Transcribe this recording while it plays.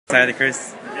Excited,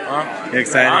 Chris? Huh? You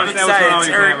excited? I'm excited.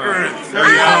 There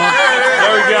we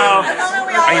go.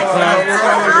 Are you pumped?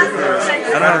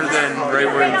 Better than Ray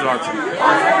Williams Johnson.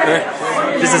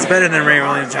 This is better than Ray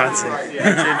Williams Johnson.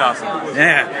 Shane Dawson.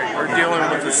 Yeah. We're dealing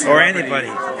with this. Or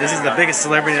anybody. This is the biggest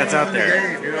celebrity that's out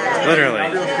there. Literally.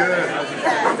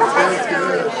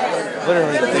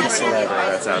 Literally the biggest celebrity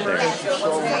that's out there.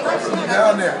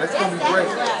 Down there, that's gonna be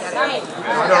great.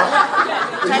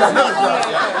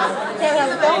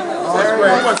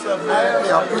 What's up, man?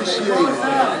 I appreciate it.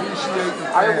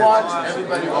 I watch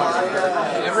everybody watch.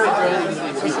 Never really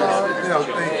thank you.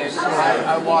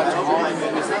 I watch all the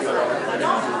movies that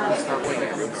start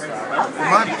waiting.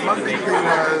 My big thing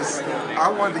was I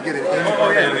wanted to get an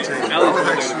in-park entertainment. I was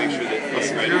actually a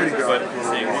security guard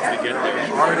for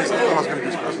artists. I thought I was going to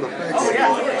do special effects.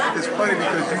 It's funny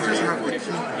because you just have to keep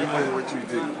doing what you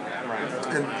do.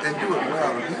 And do it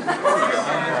well.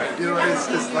 You know,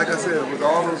 it's like I said, with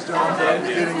all those jobs that I was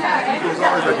getting, there was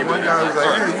always like one guy who was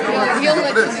like, hey, you know what, you'd be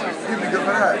good for this, you'd be good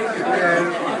for that.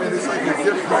 And it's like a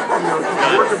different,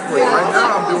 working for you. Right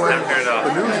now I'm doing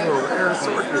the newsroom, Aaron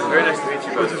Sorkin. Very nice to meet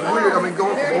you. Which is weird. I mean,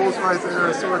 going from Old Spice to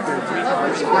Aaron Sorkin,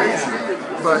 it's crazy.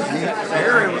 But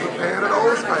Aaron was a fan of the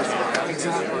Old Spice.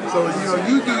 So,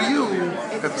 you do you.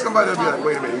 If somebody will be like,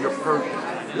 wait a minute, you're perfect.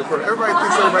 Everybody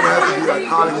thinks everybody has to be like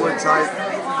Hollywood type.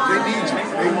 They need you.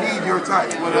 They need your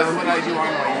type. Well, that's what I do on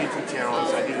my YouTube channel.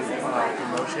 Is I do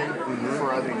promotion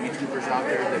for other YouTubers out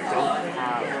there that don't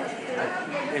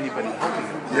have anybody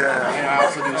helping them. Yeah. And I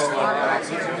also do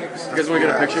celebrities. You guys want to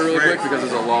get a picture really quick because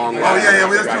it's a long. Oh yeah.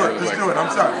 Let's do it.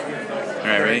 I'm sorry.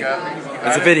 Alright, ready?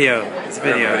 It's a video. It's a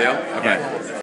video. Okay.